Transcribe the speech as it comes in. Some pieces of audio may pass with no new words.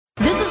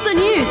the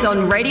news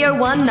on Radio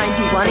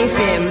 191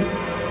 FM.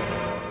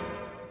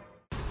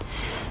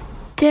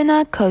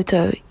 Tēnā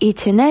koutou, I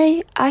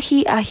tēnei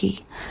ahi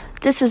ahi.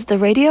 This is the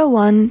Radio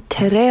 1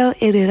 Te Reo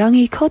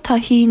Irirangi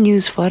Kotahi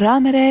news for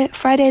Rāmere,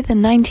 Friday the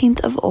 19th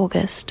of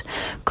August.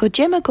 Ko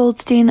Gemma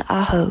Goldstein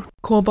aho.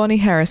 Ko Bonnie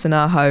Harrison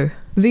aho.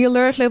 The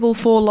Alert Level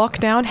 4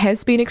 lockdown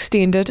has been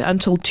extended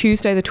until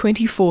Tuesday the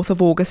 24th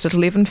of August at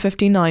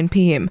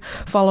 11:59pm,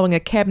 following a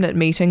cabinet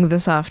meeting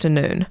this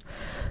afternoon.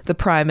 The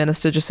Prime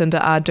Minister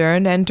Jacinda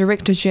Ardern and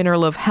Director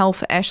General of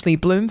Health Ashley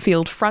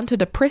Bloomfield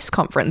fronted a press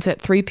conference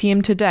at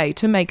 3pm today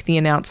to make the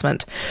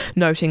announcement,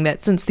 noting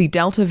that since the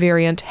Delta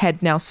variant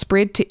had now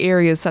spread to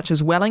areas such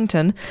as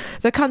Wellington,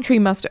 the country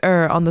must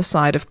err on the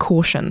side of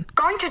caution.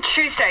 Going to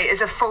Tuesday is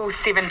a full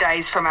 7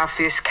 days from our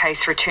first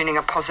case returning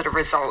a positive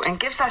result and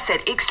gives us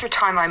that extra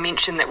time I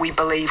mentioned that we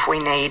believe we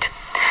need.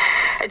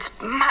 It's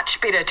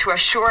much better to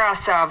assure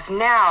ourselves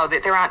now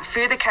that there aren't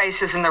further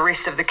cases in the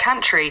rest of the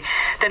country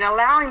than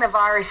allowing the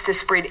virus to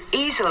spread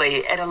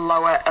easily at a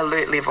lower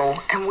alert level.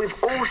 And we've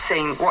all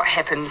seen what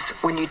happens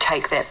when you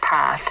take that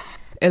path.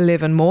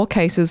 11 more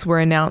cases were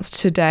announced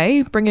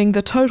today, bringing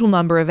the total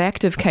number of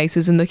active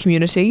cases in the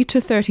community to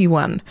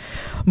 31.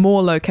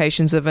 More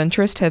locations of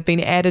interest have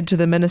been added to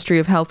the Ministry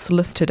of Health's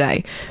list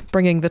today,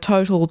 bringing the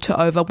total to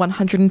over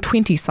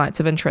 120 sites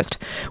of interest,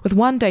 with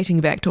one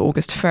dating back to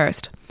August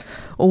 1st.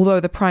 Although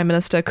the Prime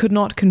Minister could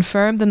not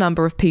confirm the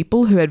number of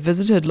people who had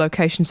visited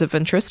locations of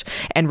interest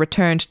and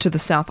returned to the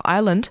South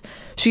Island,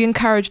 she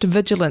encouraged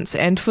vigilance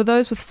and for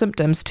those with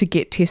symptoms to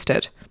get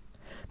tested.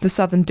 The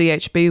Southern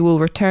DHB will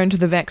return to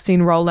the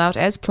vaccine rollout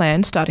as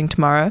planned starting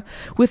tomorrow,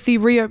 with the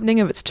reopening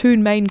of its two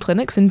main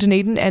clinics in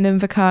Dunedin and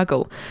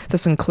Invercargill.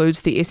 This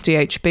includes the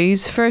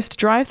SDHB's first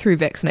drive-through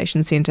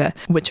vaccination centre,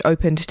 which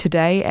opened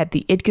today at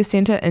the Edgar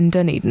Centre in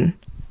Dunedin.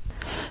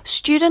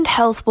 Student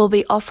Health will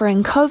be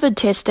offering COVID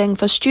testing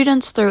for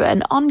students through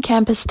an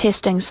on-campus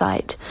testing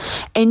site.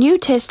 A new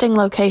testing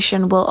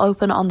location will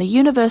open on the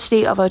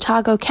University of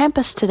Otago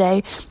campus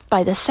today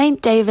by the St.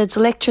 David's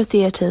Lecture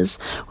Theatres,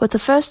 with the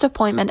first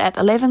appointment at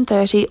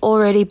 11:30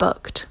 already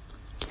booked.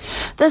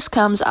 This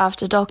comes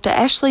after Dr.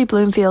 Ashley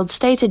Bloomfield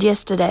stated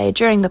yesterday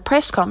during the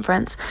press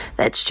conference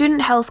that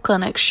student health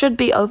clinics should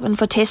be open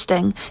for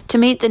testing to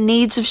meet the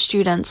needs of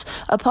students,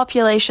 a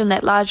population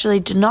that largely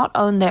do not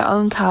own their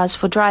own cars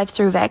for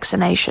drive-through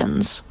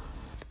vaccinations.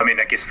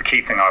 I guess the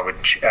key thing I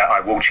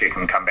will check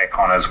and come back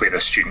on is whether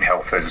student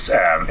health is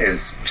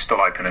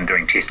still open and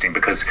doing testing,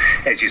 because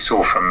as you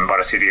saw from what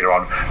I said earlier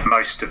on,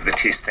 most of the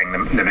testing,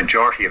 the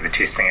majority of the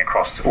testing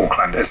across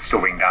Auckland is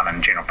still being done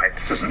in general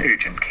practices and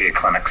urgent care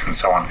clinics and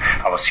so on.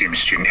 I'll assume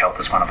student health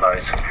is one of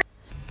those.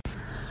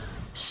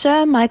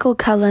 Sir Michael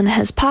Cullen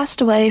has passed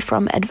away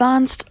from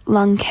advanced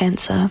lung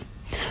cancer.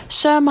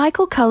 Sir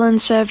Michael Cullen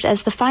served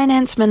as the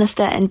Finance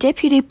Minister and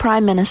Deputy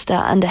Prime Minister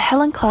under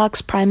Helen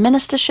Clark's Prime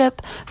Ministership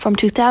from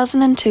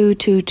 2002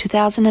 to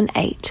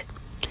 2008.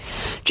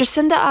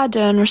 Jacinda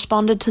Ardern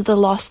responded to the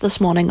loss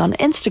this morning on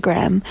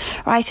Instagram,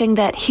 writing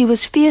that he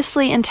was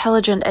fiercely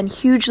intelligent and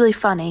hugely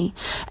funny,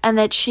 and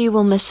that she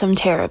will miss him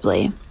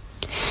terribly.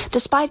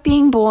 Despite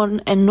being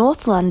born in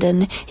North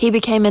London, he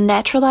became a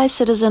naturalised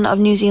citizen of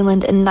New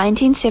Zealand in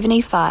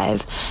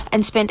 1975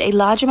 and spent a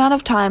large amount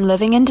of time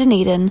living in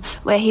Dunedin,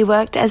 where he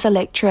worked as a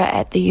lecturer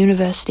at the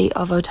University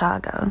of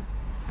Otago.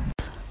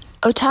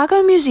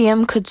 Otago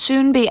Museum could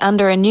soon be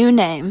under a new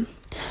name.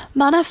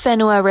 Mana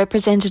Whenua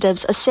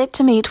representatives are set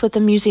to meet with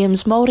the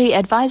museum's Māori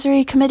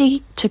Advisory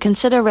Committee to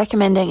consider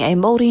recommending a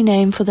Māori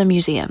name for the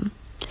museum.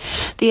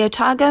 The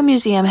Otago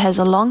Museum has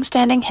a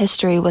long-standing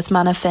history with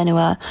Mana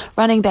Whenua,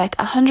 running back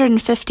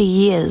 150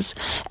 years,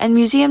 and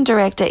Museum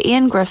Director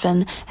Ian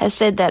Griffin has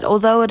said that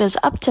although it is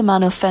up to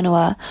Mana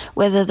Whenua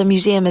whether the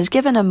museum is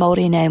given a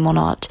Māori name or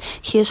not,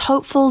 he is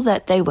hopeful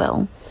that they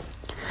will.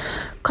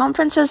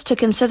 Conferences to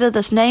consider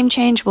this name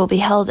change will be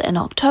held in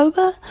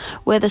October,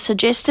 where the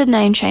suggested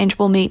name change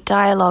will meet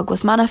dialogue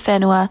with Mana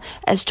Whenua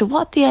as to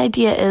what the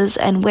idea is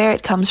and where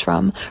it comes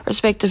from,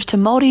 respective to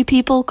Māori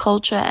people,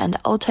 culture and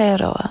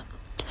Aotearoa.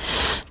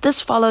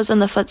 This follows in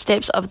the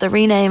footsteps of the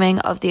renaming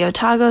of the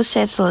Otago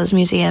Settlers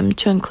Museum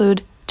to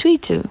include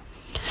Tuitu.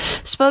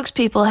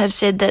 Spokespeople have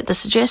said that the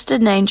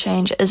suggested name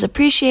change is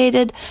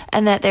appreciated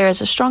and that there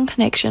is a strong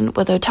connection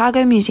with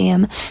Otago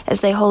Museum as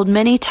they hold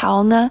many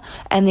taonga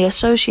and the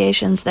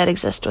associations that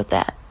exist with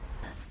that.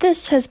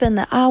 This has been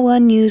the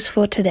R1 News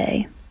for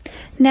today.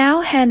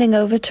 Now handing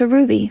over to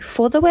Ruby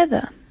for the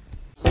weather.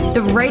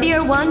 The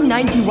Radio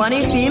 191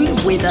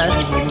 FM weather.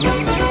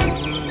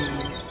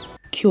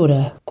 Kia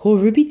ora, ko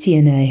Ruby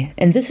TNA,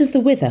 and this is the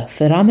weather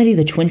for Rāmere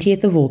the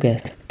 20th of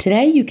August.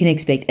 Today you can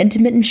expect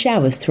intermittent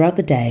showers throughout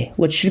the day,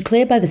 which should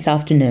clear by this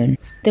afternoon.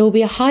 There will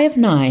be a high of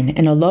 9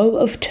 and a low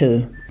of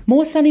 2.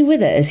 More sunny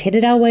weather is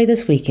headed our way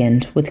this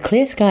weekend, with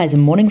clear skies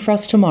and morning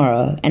frost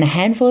tomorrow, and a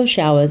handful of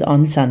showers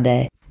on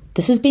Sunday.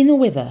 This has been the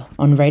weather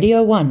on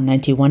Radio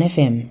 191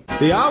 FM.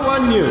 The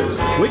R1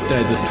 News,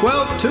 weekdays at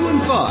 12, 2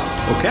 and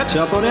 5, or catch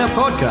up on our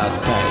podcast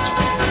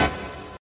page.